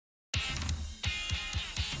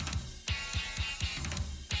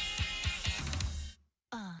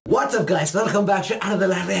What's up guys, welcome back to another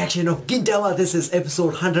live reaction of Gintama. This is episode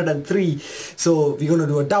 103. So we're gonna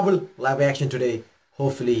do a double live reaction today.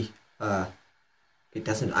 Hopefully it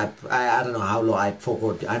doesn't, I don't know how long, I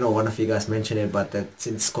forgot. I know one of you guys mentioned it, but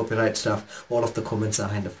since copyright stuff, all of the comments are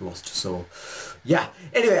kind of lost. So yeah,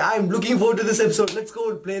 anyway, I'm looking forward to this episode. Let's go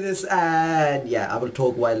and play this, and yeah, I will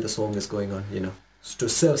talk while the song is going on, you know, to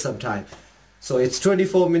save some time. So it's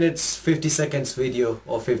 24 minutes 50 seconds video,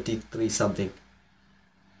 or 53 something.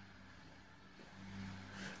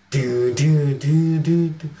 Man,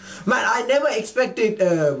 I never expected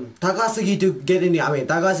Takasugi to get in here. I mean,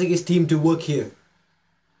 Takasugi's team to work here.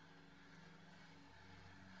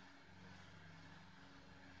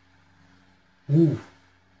 Ooh.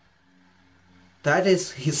 That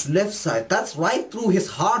is his left side. That's right through his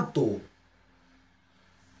heart though.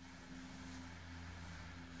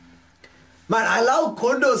 Man, I love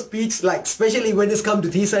Kondo's speech, like especially when it's come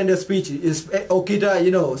to T-Sander's speech. Is Okita,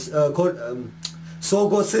 you know,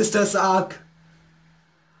 Sogo's sister's arc,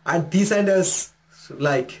 and T-Sander's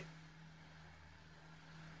like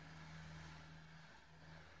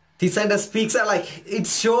T-Sander speaks are like, it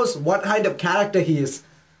shows what kind of character he is.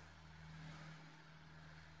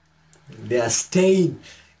 They are staying.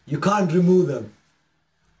 You can't remove them.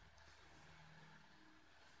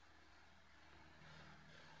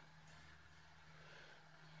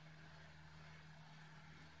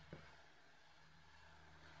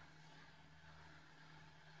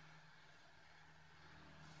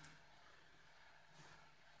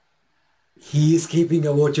 He is keeping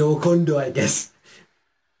a watch over Kondo, I guess.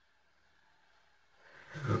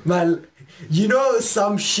 Man, you know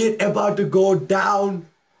some shit about to go down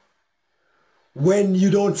when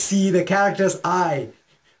you don't see the character's eye.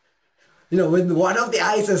 You know, when one of the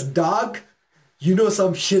eyes is dark, you know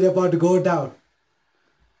some shit about to go down.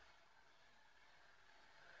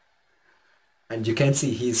 And you can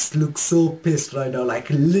see he looks so pissed right now, like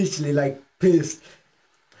literally like pissed.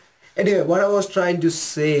 Anyway, what I was trying to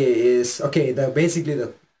say is, okay,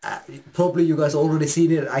 probably you guys already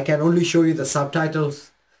seen it. I can only show you the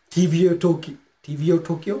subtitles. TV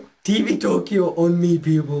Tokyo on me,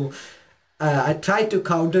 people. I tried to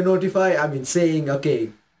counter notify. I mean, saying, okay,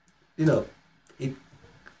 you know,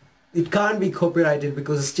 it can't be copyrighted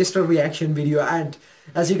because it's just a reaction video, and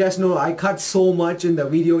as you guys know, I cut so much in the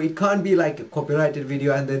video. It can't be like a copyrighted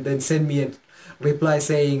video and then send me a reply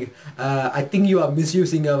saying, I think you are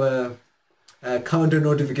misusing our counter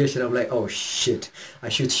notification. I'm like, oh shit, I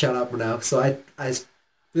should shut up now. So I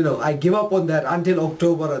give up on that until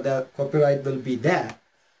October. The copyright will be there.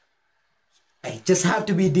 I just have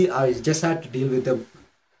to deal with them.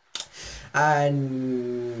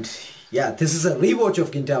 And yeah, this is a rewatch of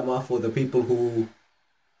Gintama for the people who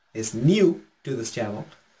is new to this channel.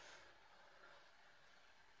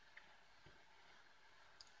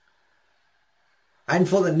 And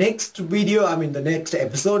for the next video, I mean the next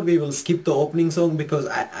episode, we will skip the opening song because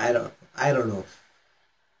I don't know.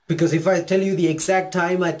 Because if I tell you the exact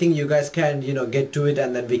time, I think you guys can, you know, get to it,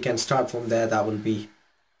 and then we can start from there. That will be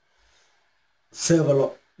save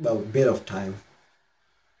a bit of time.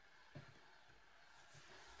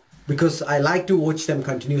 Because I like to watch them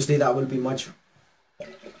continuously. That will be much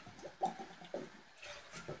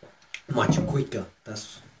quicker.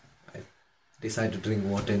 I decided to drink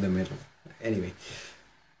water in the middle. Anyway,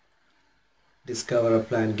 discover a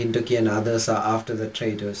plan. Gintoki and others are after the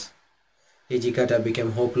traitors. Hijikata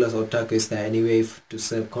became hopeless. Otaku, is there any way to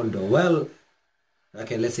serve Kondo? Well,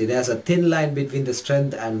 okay, let's see. There's a thin line between the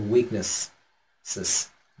strength and weaknesses.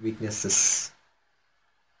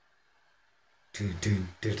 Dun, dun,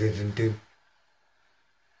 dun, dun, dun, dun.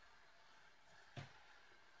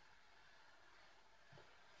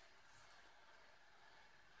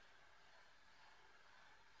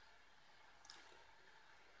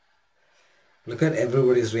 Look at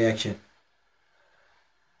everybody's reaction.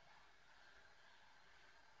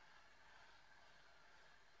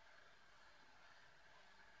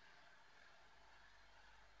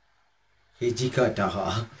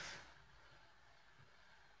 Hijikata.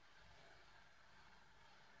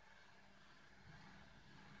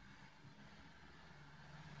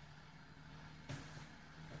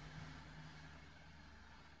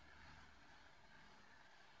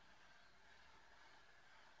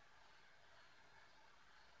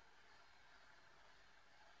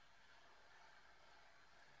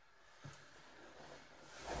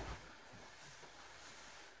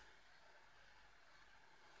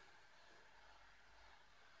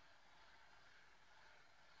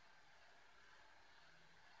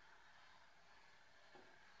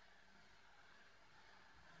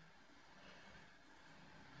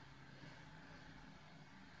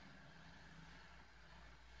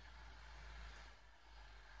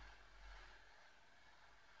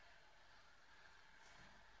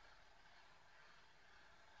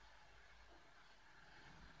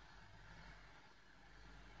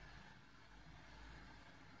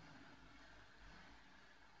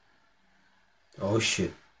 Oh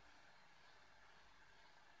shit.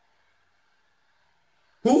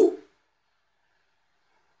 Who?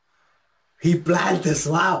 He planned this.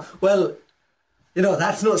 Wow. Well,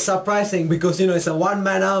 that's not surprising because, it's a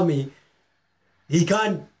one-man army. He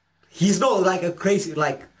can't, he's not like a crazy,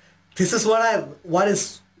 like, this is what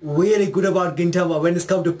is really good about Gintama. When it's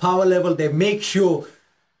come to power level, they make sure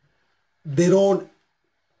they don't,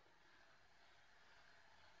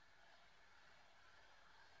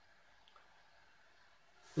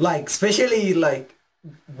 like, especially, like,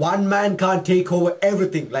 one man can't take over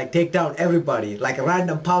everything, like, take down everybody, like a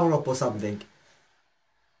random power-up or something.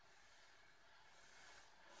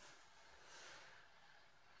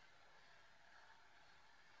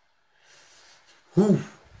 Whew.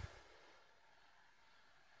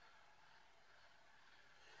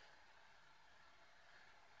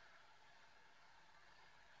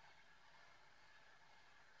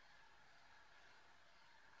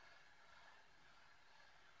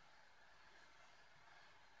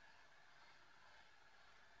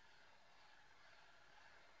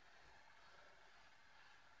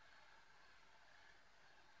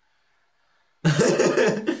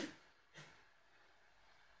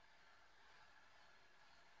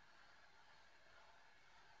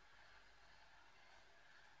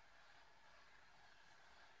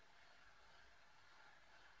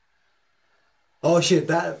 Oh shit,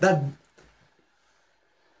 that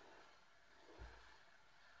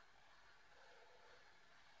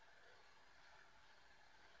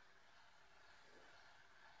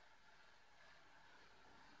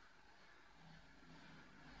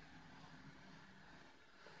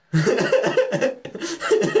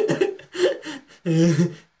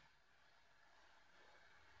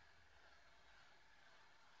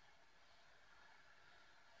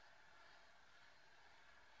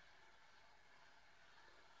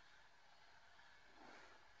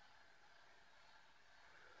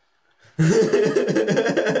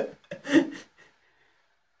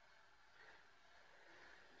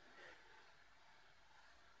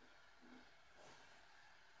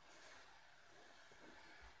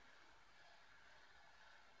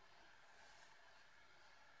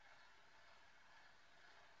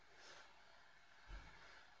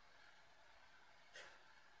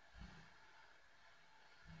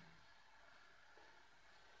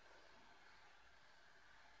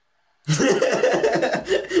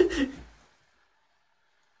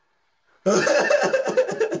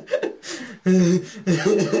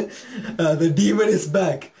the demon is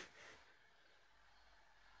back.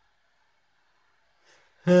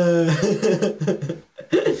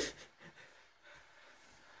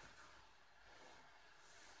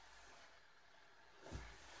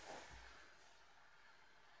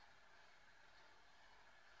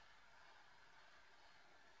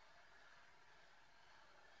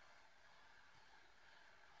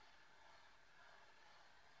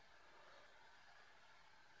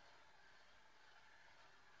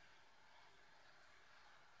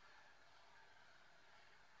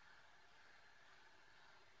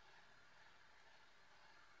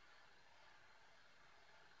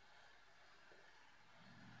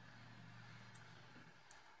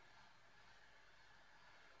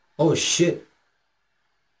 Oh shit.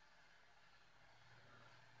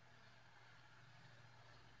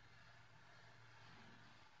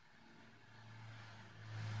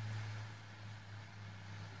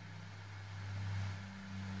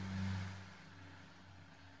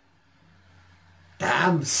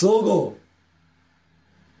 Damn, Sogo.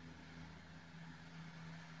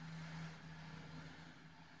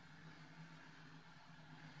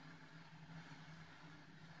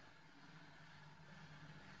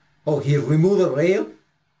 Oh, he removed the rail?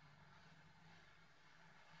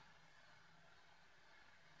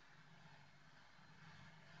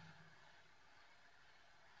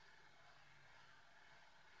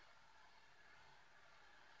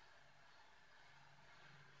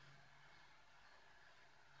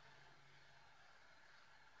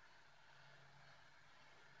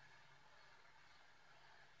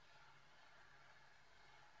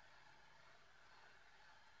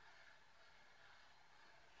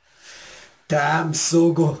 Damn,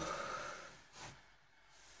 Sogo.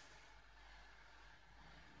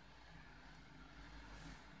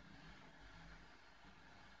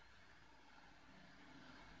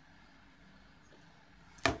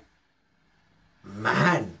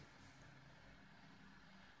 Man.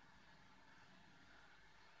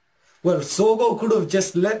 Well, Sogo could have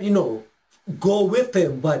just let, go with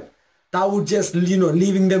him, but that would just,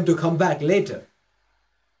 leaving them to come back later.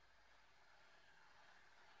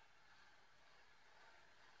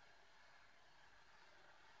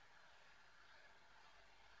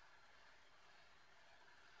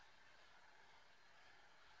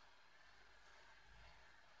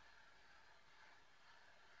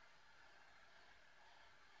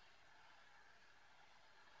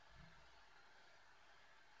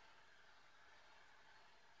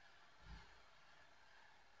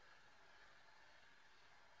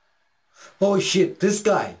 Oh shit, this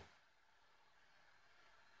guy.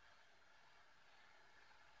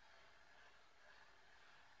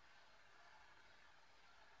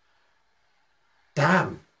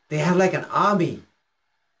 Damn, they have like an army.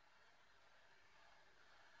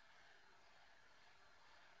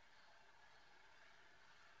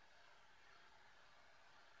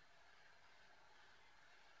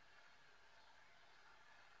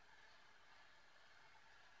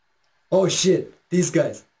 Oh shit, these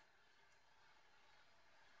guys.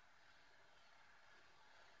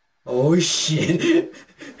 Oh shit,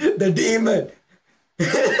 the demon.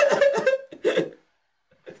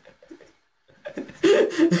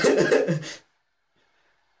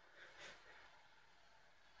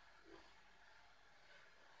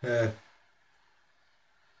 Uh,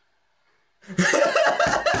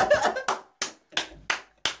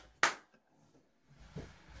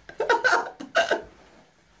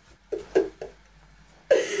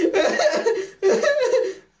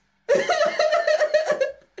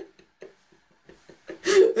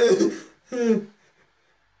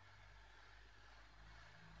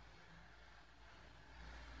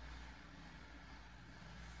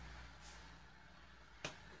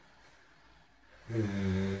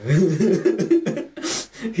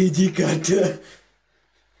 Hijikata.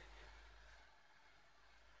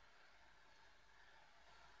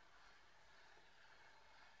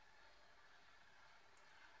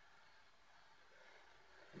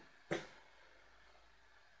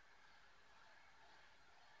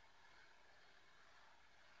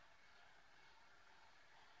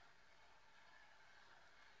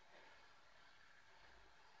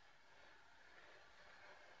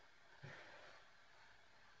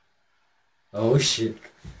 Oh shit.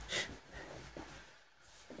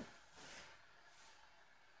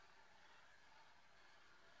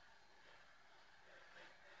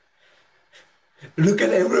 Look at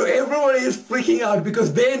everyone is freaking out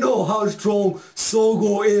because they know how strong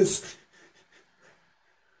Sogo is.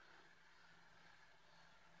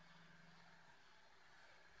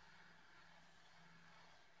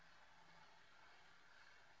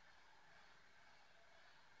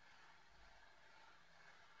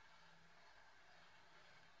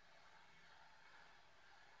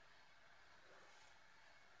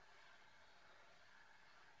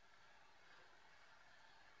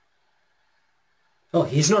 Oh,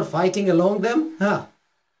 he's not fighting along them? Huh.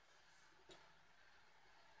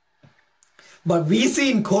 But we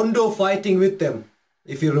seen Kondo fighting with them,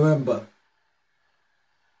 if you remember.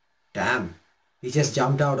 Damn. He just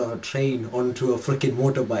jumped out of a train onto a freaking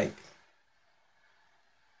motorbike.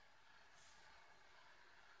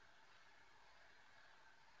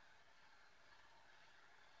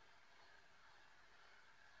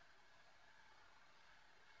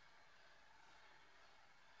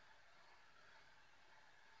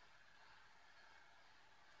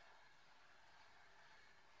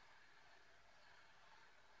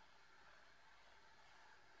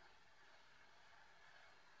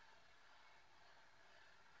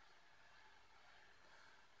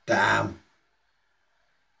 Damn.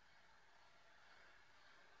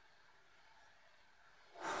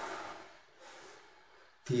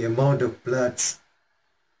 The amount of bloods.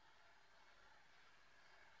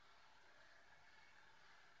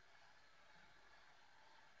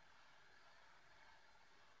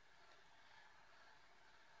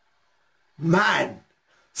 Man,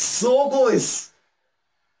 Sogo is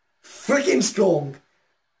freaking strong.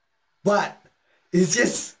 But it's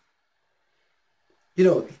just,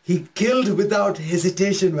 he killed without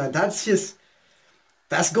hesitation, man. That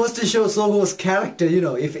goes to show Sogo's character,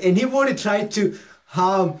 If anybody tried to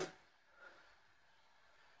harm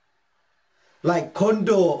like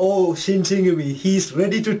Kondo or Shinsengumi, he's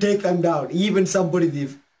ready to take them down. Even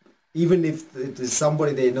if it is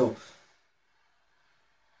somebody they know.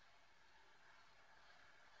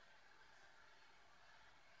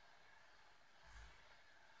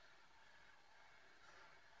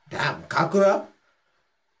 Damn, Kakura.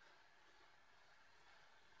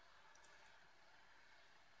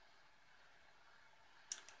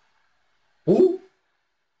 Who?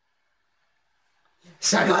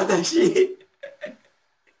 Sagadashi.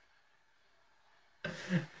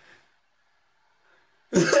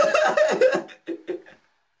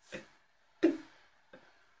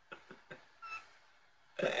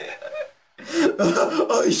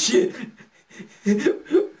 Oh shit.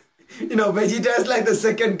 Vegeta is like the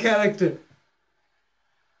second character.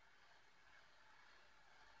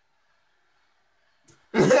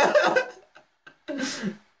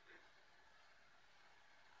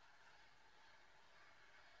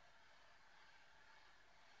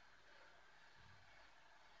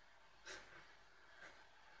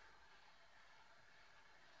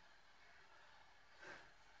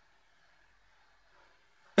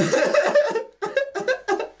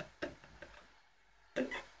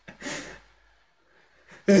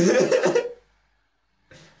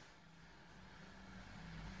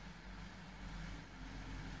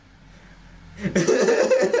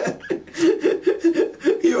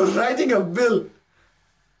 He was writing a bill.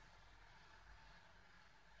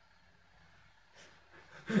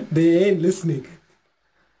 They ain't listening.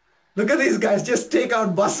 Look at these guys, just take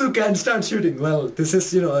out bazooka and start shooting. Well, this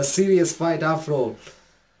is, a serious fight after all.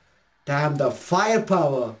 Damn, the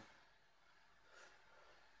firepower.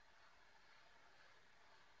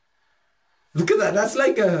 Look at that, that's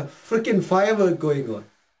like a freaking firework going on.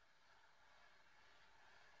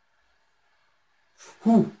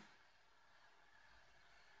 Whew.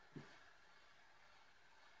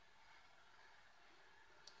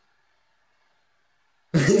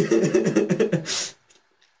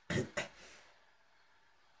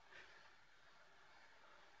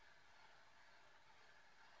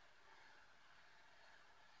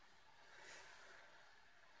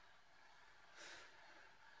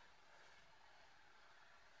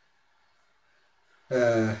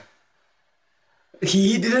 Uh,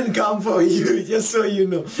 he didn't come for you, just so you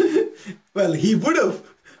know. Well, he would have,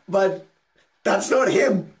 but that's not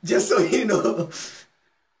him, just so you know.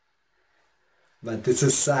 But this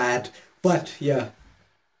is sad. But yeah.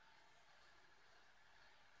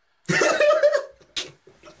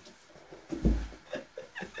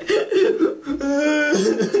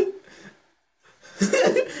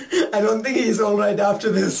 I don't think he's alright after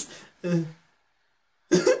this.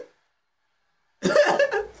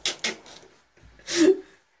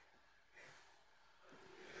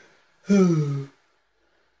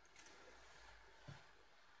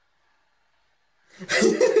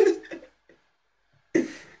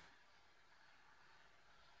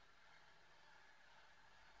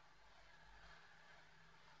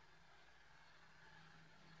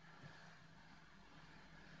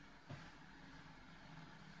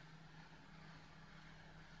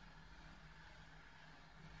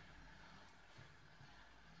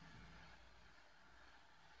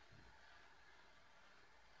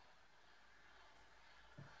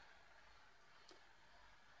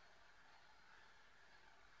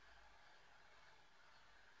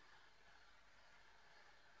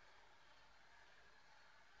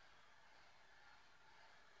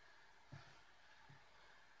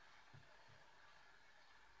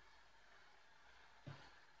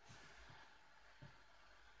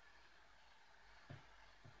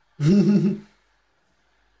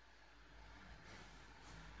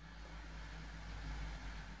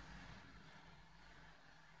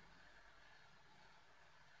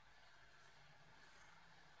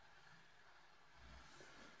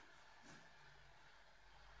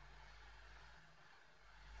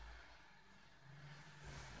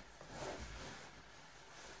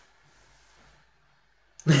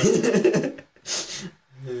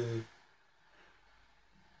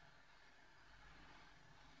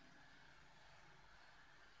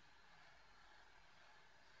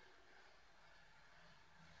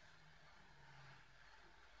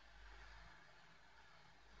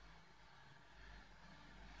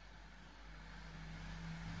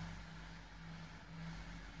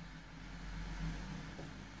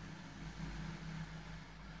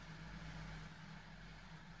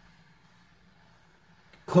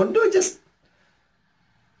 Kondo just...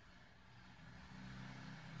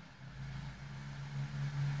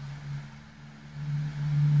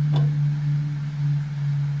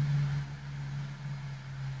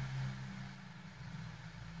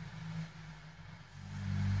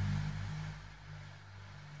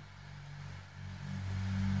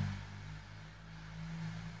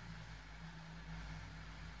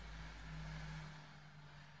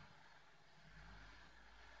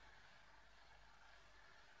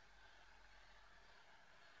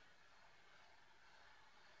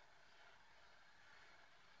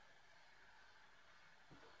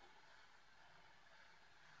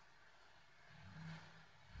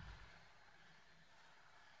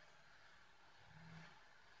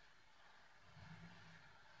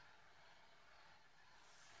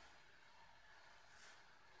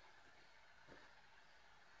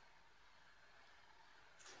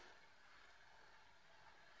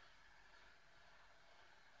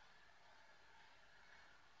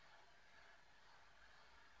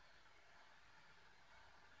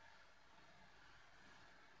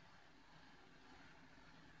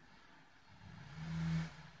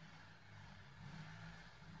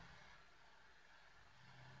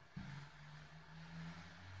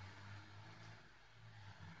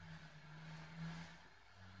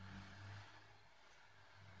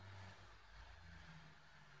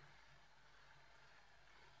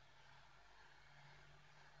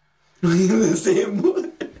 the same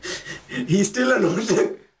one. He's still an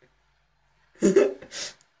old.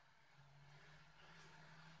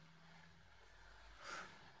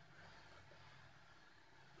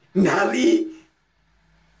 Nari.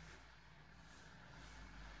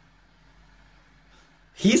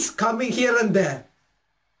 He's coming here and there.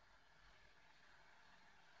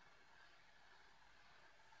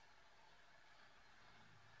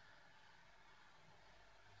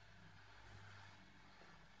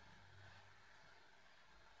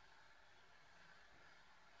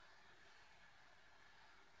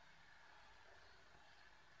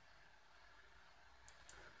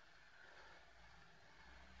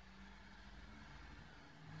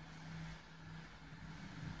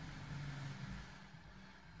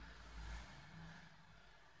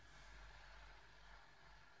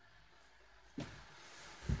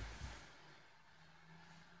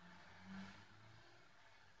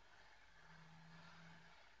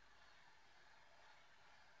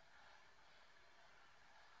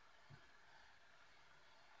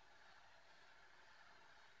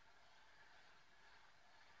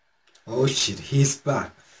 Oh shit, he's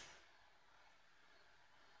back.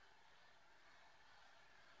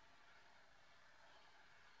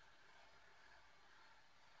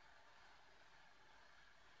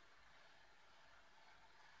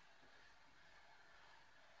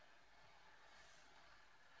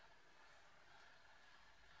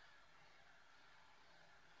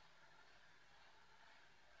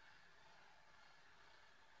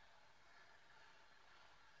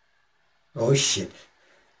 Oh shit.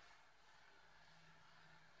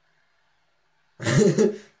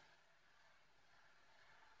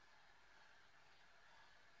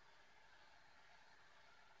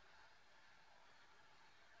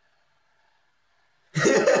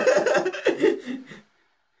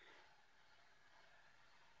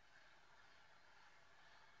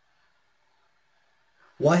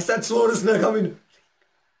 Why is that sword is not coming?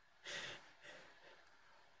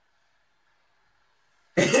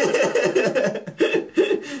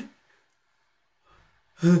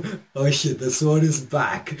 Oh shit, the sword is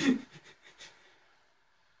back.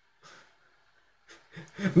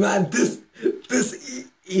 Man, this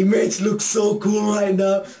image looks so cool right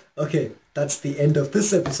now. Okay, that's the end of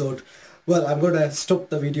this episode. Well, I'm gonna stop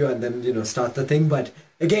the video and then start the thing. But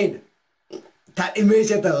again, that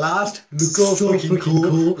image at the last looks so freaking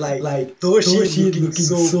cool. Like Toshi looking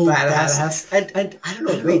so badass. And I don't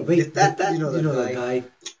know, wait, did that the guy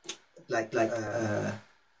like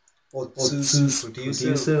Otsu's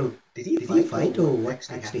producer, did he fight or what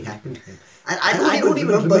actually happened to him? And I don't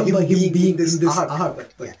even remember him being in this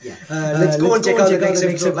arc. But yeah. Let's go and check out the next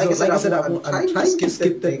episode. Like I said, I'm trying to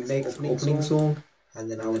skip the next opening song. And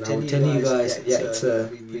then I will tell you guys, yeah, it's a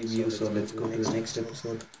preview, so let's go to the next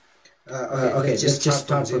episode. Okay, let's just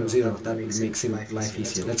start from zero. That makes him life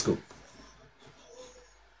easier. Let's go.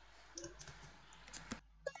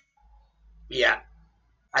 Yeah,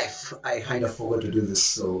 I Kind of forgot to do this,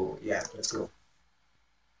 so yeah, let's go.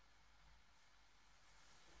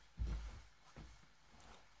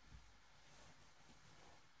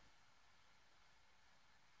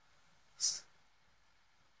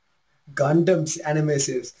 Gundam's anime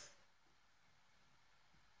series.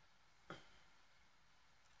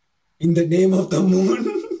 In the name of the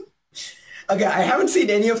moon. Okay, I haven't seen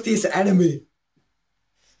any of these anime.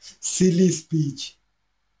 Silly speech.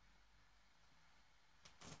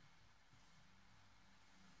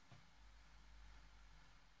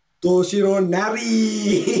 Toshiro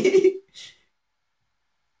Nari.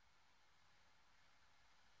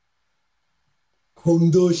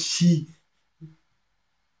 Kondoshi.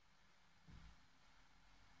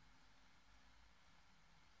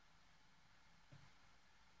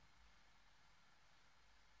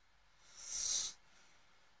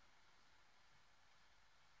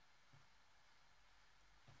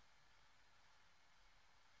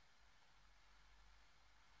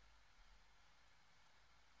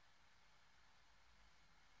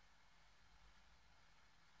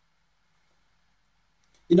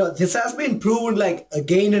 This has been proven like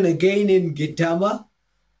again and again in Gintama.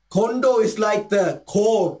 Kondo is like the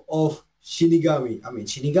core of Shinsengumi.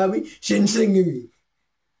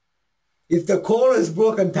 If the core is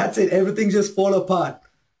broken, that's it. Everything just fall apart.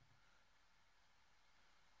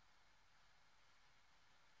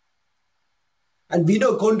 And we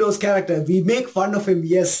know Kondo's character. We make fun of him.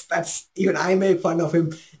 Yes, that's even I make fun of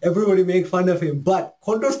him. Everybody make fun of him. But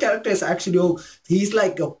Kondo's character is actually, he's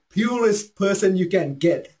like a purest person you can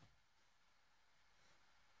get.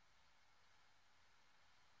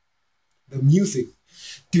 The music.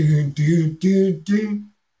 Dun, dun, dun, dun.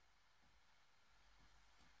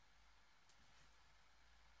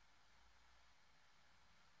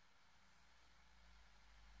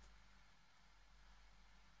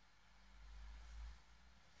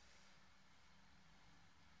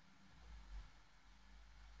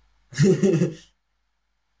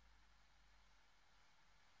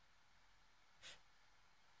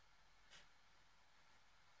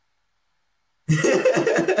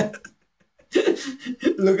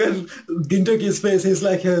 Look at Gintoki's face. He's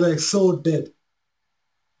like so dead.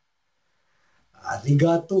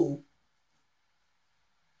 Arigato.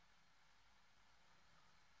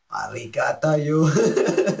 Arigata yo.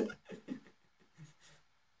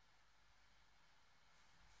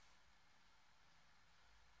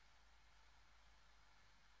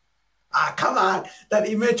 Come on. That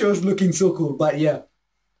image was looking so cool. But yeah.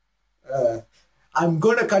 I'm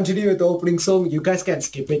gonna continue with the opening song. You guys can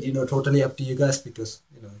skip it, totally up to you guys because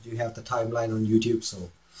you have the timeline on YouTube.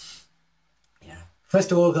 So yeah.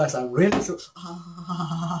 First of all, guys, I'm really so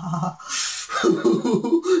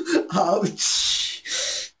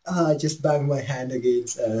ouch. I just banged my hand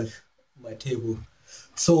against my table.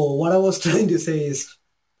 So what I was trying to say is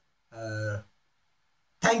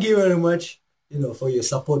thank you very much, for your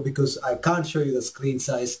support because I can't show you the screen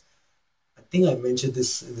size. I think I mentioned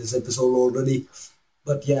this in this episode already,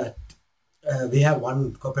 but yeah, we have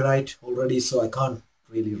one copyright already, so I can't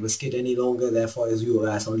really risk it any longer. Therefore, as you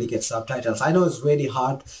guys only get subtitles. I know it's really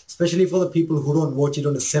hard, especially for the people who don't watch it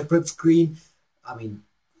on a separate screen. I mean,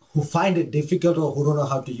 who find it difficult or who don't know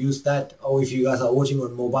how to use that. Or if you guys are watching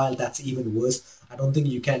on mobile, that's even worse. I don't think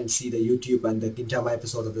you can see the YouTube and the Gintama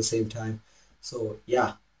episode at the same time. So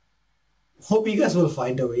yeah, hope you guys will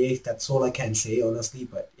find a way. That's all I can say, honestly.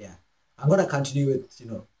 But yeah. I'm gonna continue with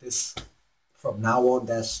this from now on.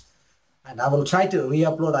 And I will try to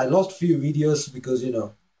re-upload. I lost few videos because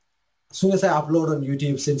as soon as I upload on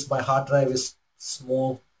YouTube, since my hard drive is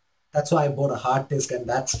small, that's why I bought a hard disk and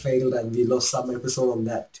that's failed and we lost some episode on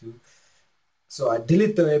that too. So I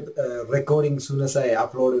delete the recording as soon as I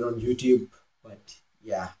upload it on YouTube. But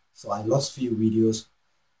yeah, so I lost few videos,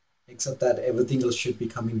 except that everything else should be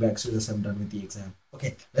coming back as soon as I'm done with the exam.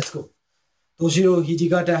 Okay, let's go. Toshiro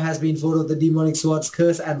Hijikata has been fought of the demonic sword's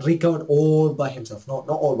curse and recovered all by himself. Not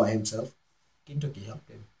all by himself. Gintoki helped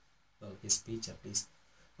him. Well, his speech at least.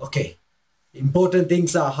 Okay. Important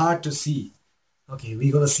things are hard to see. Okay,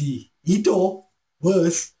 we're gonna see Ito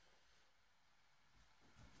versus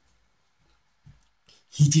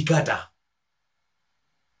Hijikata.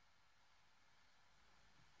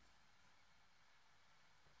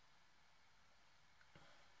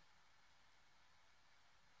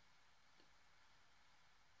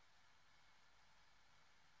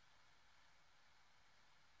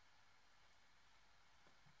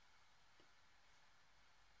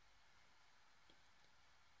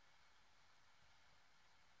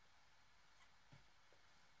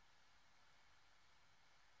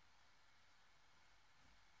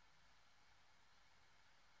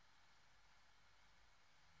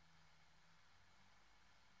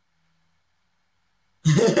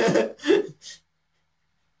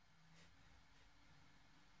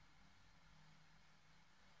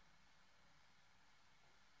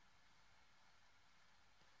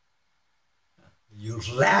 You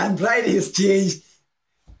ran right, he's changed.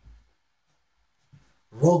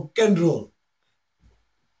 Rock and roll.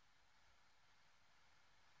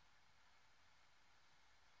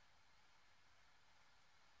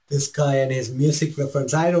 This guy and his music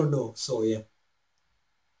preference, I don't know. So yeah.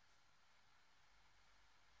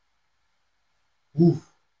 Ooh.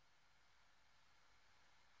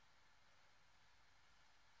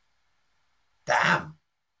 Damn.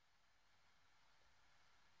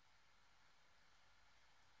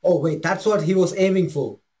 Oh wait, that's what he was aiming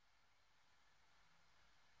for.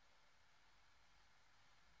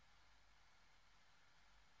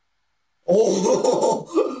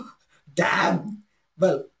 Oh, damn.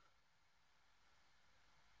 Well.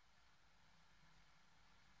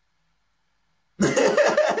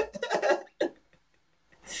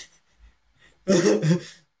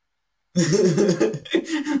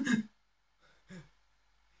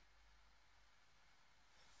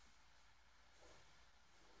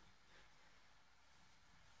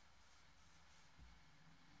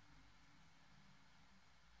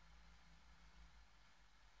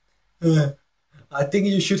 I think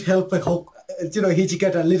you should help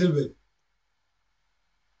Hijikata a little bit.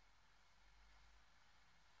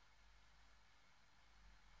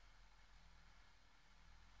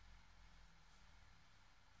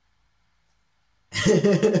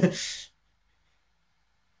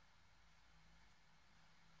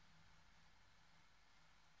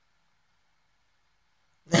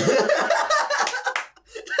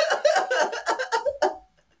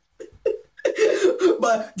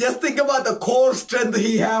 But just think about the core strength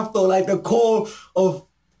he have though, like the core of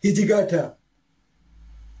Hijikata.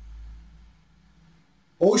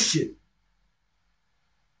 Oh shit.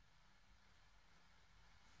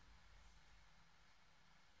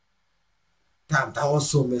 Damn, that was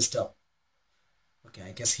so messed up. Okay,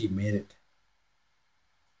 I guess he made it.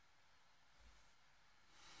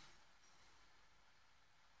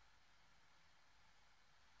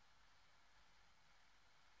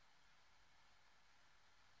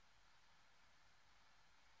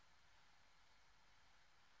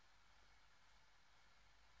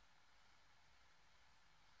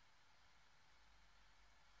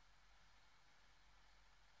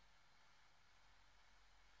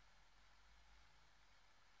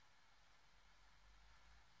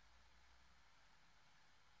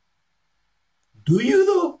 Do you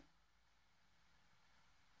though?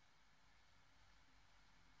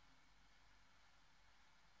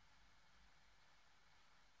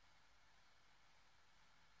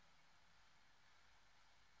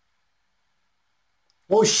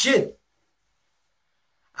 Oh shit!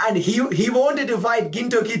 And he wanted to fight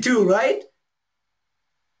Gintoki too, right?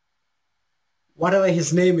 Whatever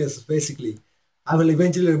his name is, basically. I will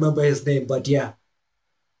eventually remember his name, but yeah.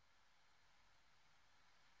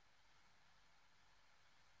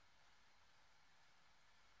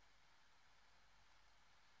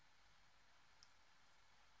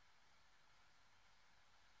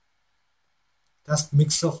 That's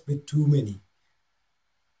mixed up with too many.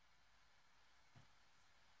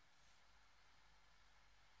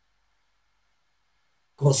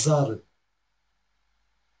 Gozar.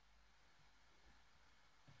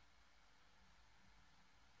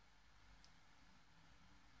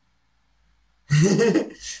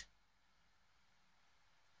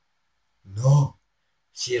 No.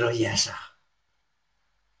 Shiroyasha.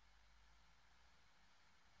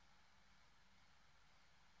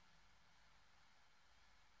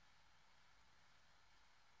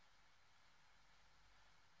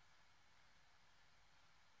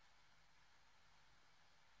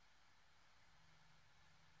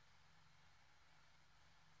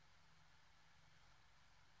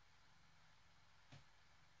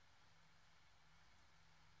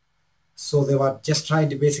 So they were just trying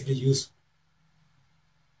to basically use.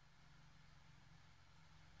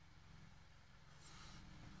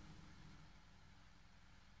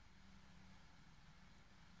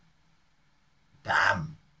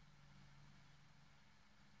 Damn.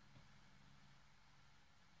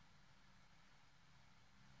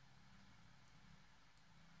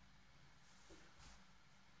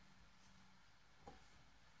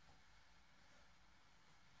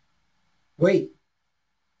 Wait.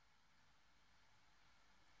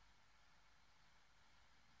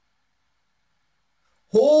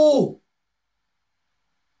 Oh!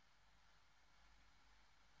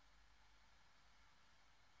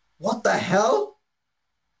 What the hell?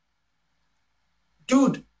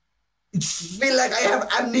 Dude, it feels like I have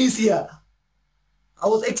amnesia. I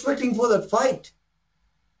was expecting for that fight.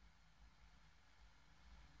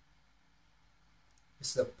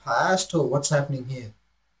 Is the past or what's happening here?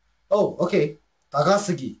 Oh, okay.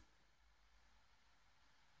 Takasugi.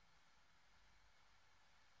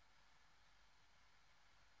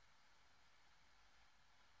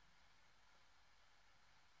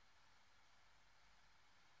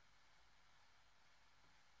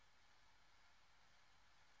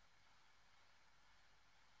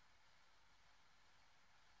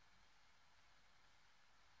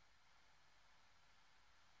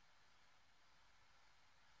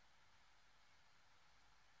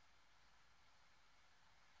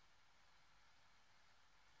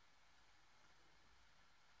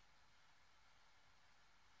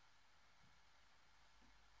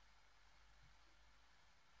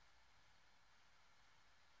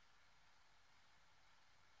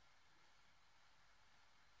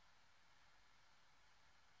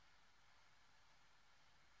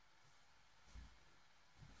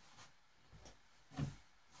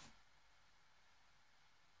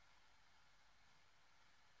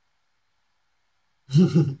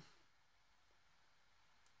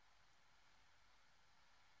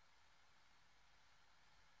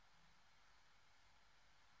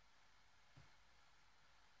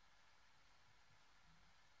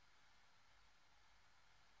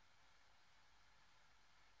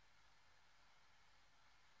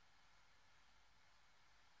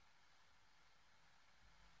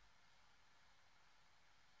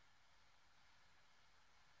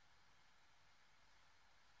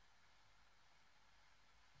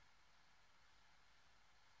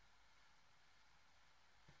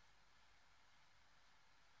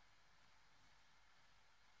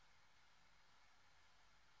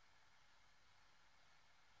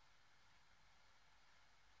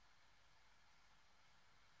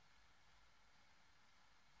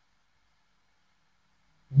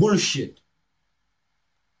 Bullshit.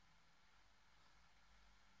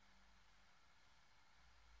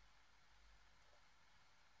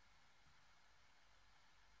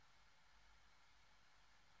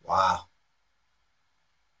 Wow.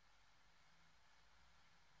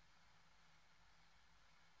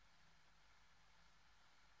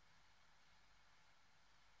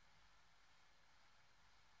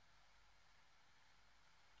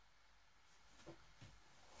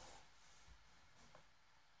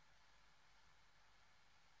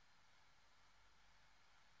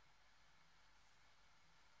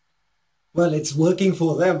 Well, it's working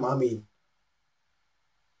for them. I mean,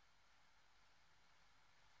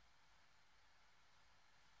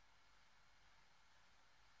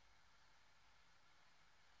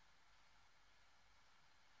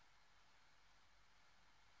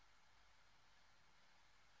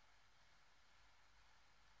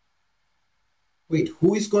 wait,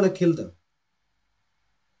 who is gonna kill them?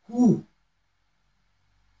 Who?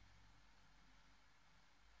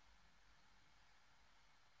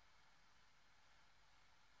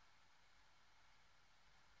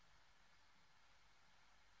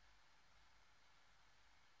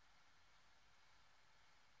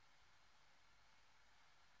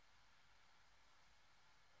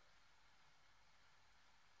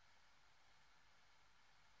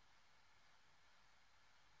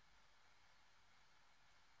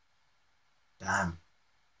 Damn.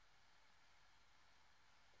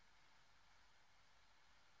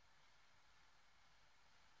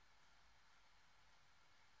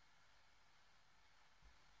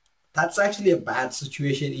 That's actually a bad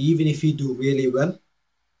situation, even if you do really well.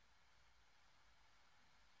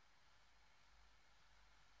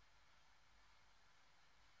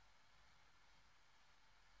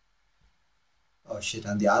 Oh shit,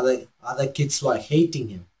 and the other kids were hating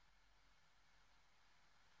him.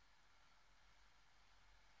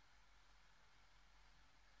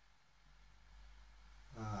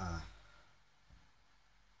 Ah,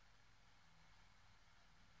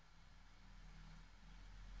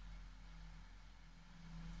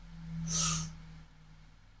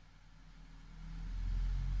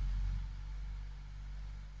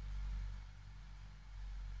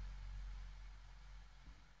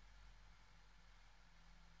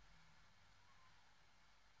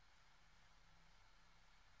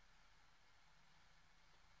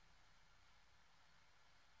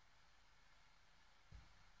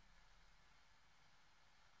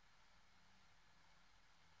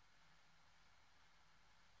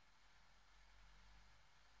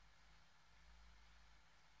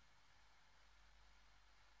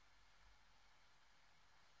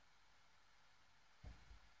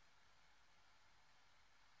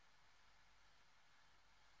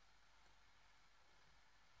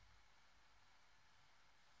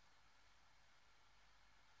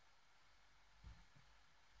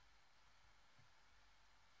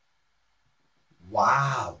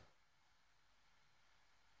 wow.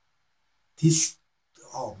 This,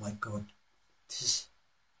 oh my god. This,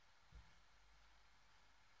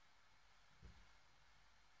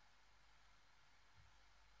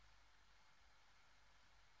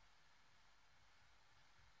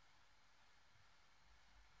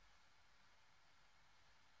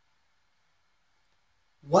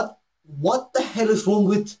 what the hell is wrong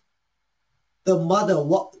with the mother?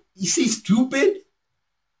 What, is he stupid?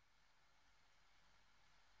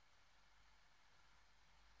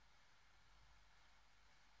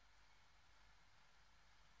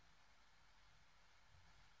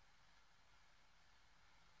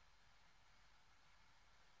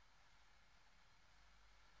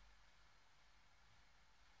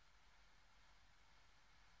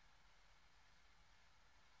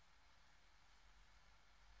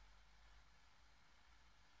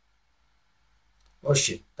 Oh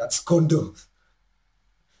shit, that's Kondo.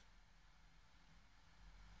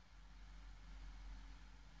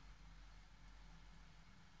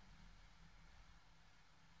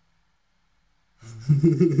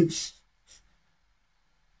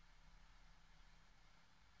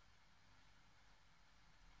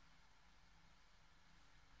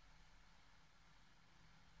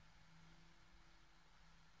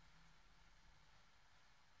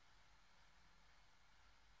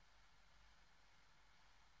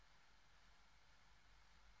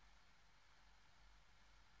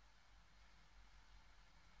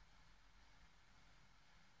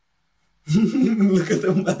 Look at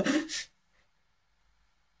them.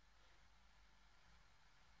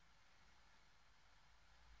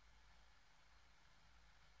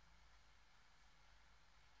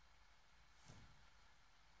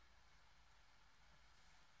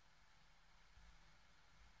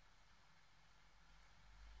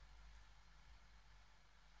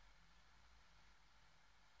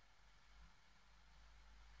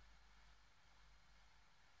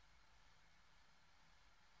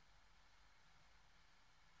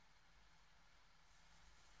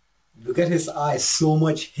 Look at his eyes, so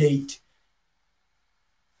much hate.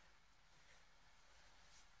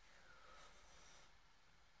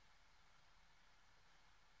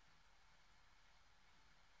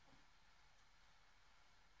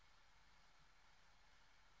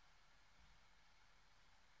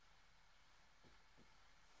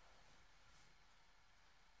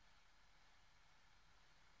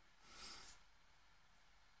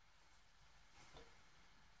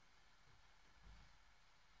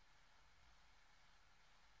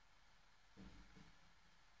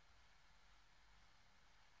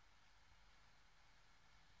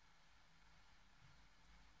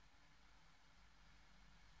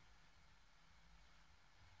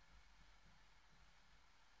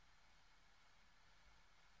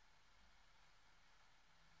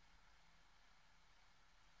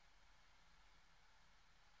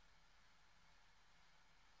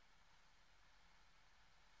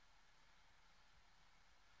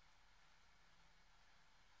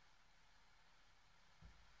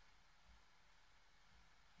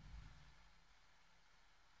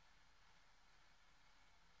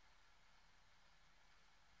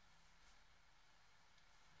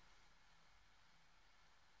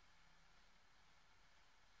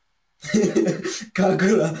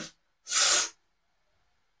 Kagura.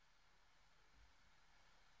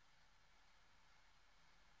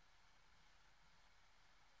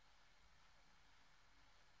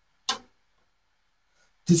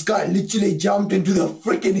 This guy literally jumped into the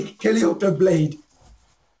freaking helicopter blade.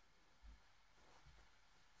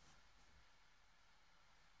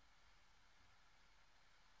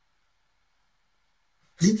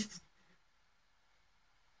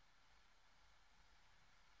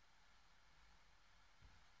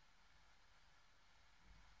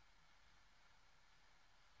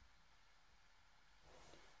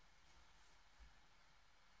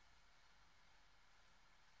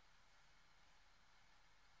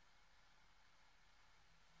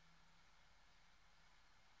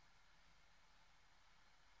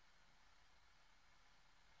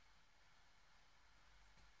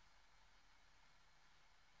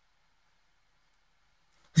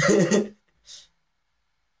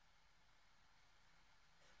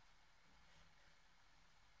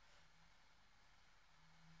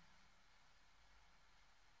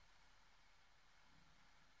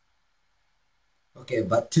 Okay,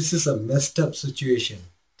 but this is a messed up situation,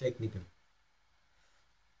 technically.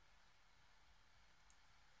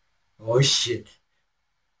 Oh shit.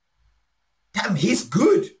 Damn, he's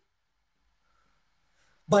good.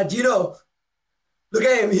 But you know, look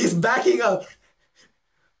at him, he's backing up.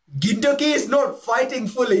 Gintoki is not fighting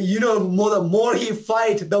fully. You know, the more he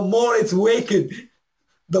fight, the more it's weakened.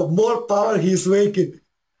 The more power he's weakened.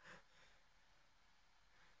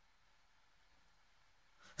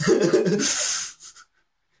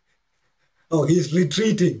 Oh, he's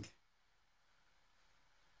retreating.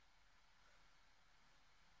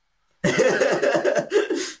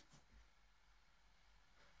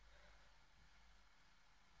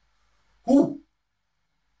 Who?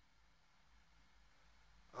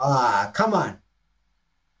 Ah, come on.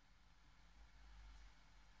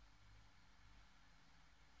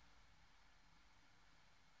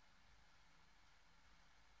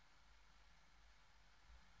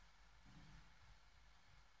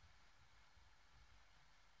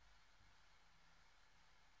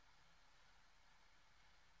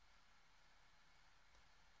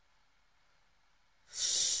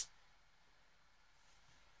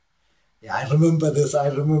 Yeah, I remember this. I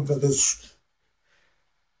remember this.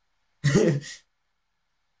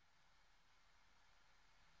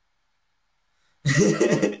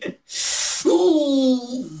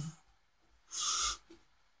 Ooh,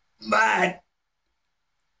 man.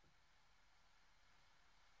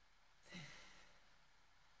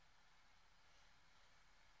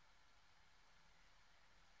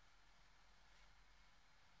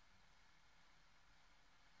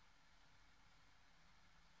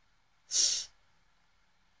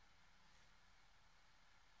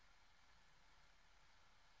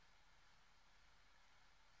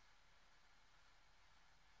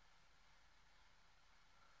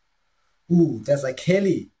 Ooh, that's like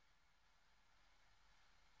Kelly.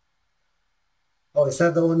 Oh, is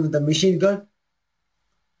that the one with the machine gun?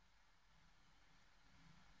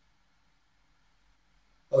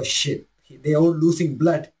 Oh shit, they're all losing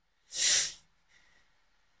blood.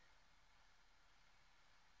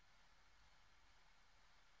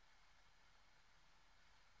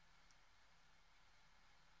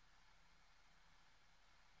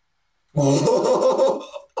 Oh,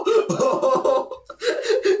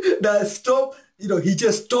 that stop, you know, he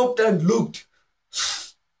just stopped and looked.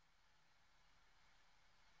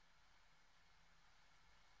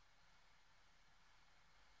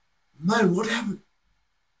 Man, what happened?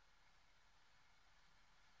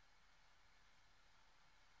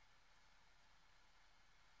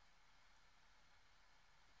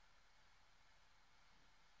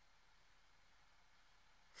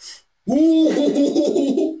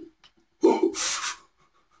 Ooh.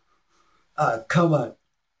 Come on.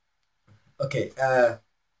 Okay,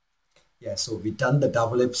 yeah, so we done the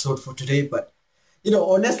double episode for today, but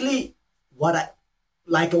honestly, what I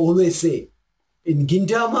like I always say, in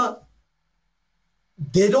Gintama,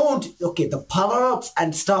 they don't okay, the power-ups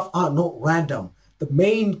and stuff are not random. The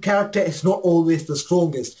main character is not always the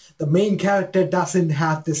strongest. The main character doesn't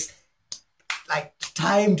have this like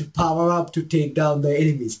timed power up to take down the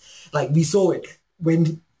enemies. Like we saw it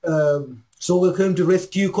when Soga came to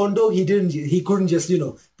rescue Kondo. He couldn't just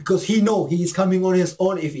because he know he's coming on his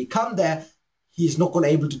own. If he come there, he's not gonna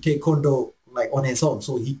able to take Kondo like on his own.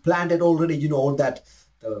 So he planned it already. All that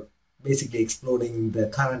basically exploding the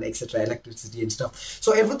current, etc., electricity and stuff.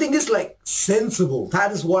 So everything is like sensible.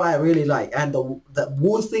 That is what I really like. And the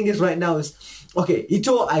worst thing is right now is okay.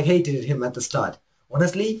 Ito, I hated him at the start.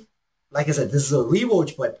 Honestly, like I said, this is a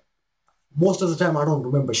rewatch, but most of the time I don't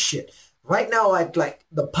remember shit. Right now, like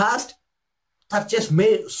the past, that just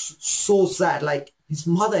made it so sad. Like his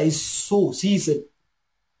mother is she's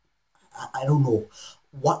I don't know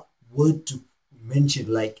what word to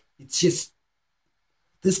mention. Like it's just,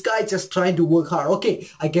 this guy just trying to work hard. Okay,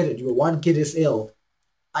 I get it. Your one kid is ill.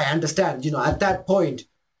 I understand. At that point,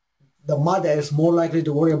 the mother is more likely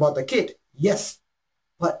to worry about the kid. Yes.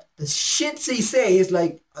 But the shit he say is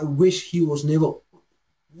like, I wish he was never...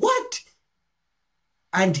 What?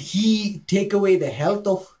 And he take away the health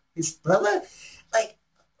of his brother? Like...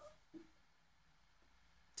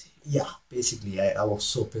 Yeah, basically, I was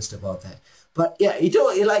so pissed about that. But yeah,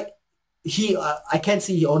 like... I can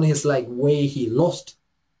see on his like way he lost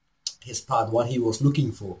his path, what he was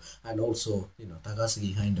looking for. And also,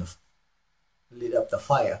 Takasugi kind of lit up the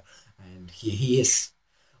fire. And he is...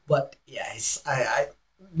 But yeah,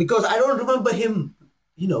 because I don't remember him,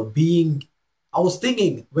 being... I was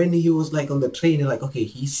thinking when he was like on the train, like, okay,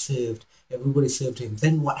 he served, everybody served him.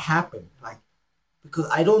 Then what happened? Like, because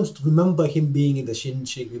I don't remember him being in the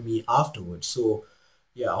Shinsengumi afterwards. So,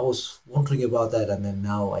 yeah, I was wondering about that. And then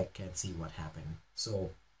now I can see what happened.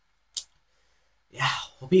 So, yeah,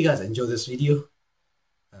 hope you guys enjoy this video.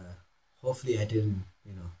 Hopefully I didn't,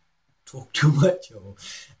 talk too much or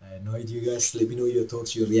annoyed you guys. Let me know your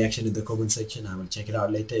thoughts, your reaction in the comment section. I will check it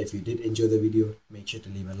out later. If you did enjoy the video, make sure to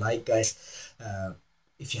leave a like, guys.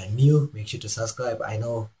 If you're new, make sure to subscribe. I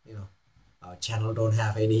know our channel don't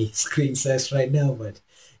have any screen says right now, but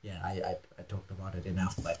yeah, I talked about it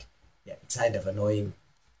enough. But yeah, it's kind of annoying,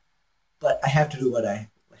 but I have to do what I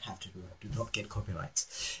have to do not get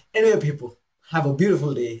copyrights. Anyway, people, have a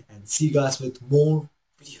beautiful day and see you guys with more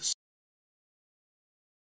videos.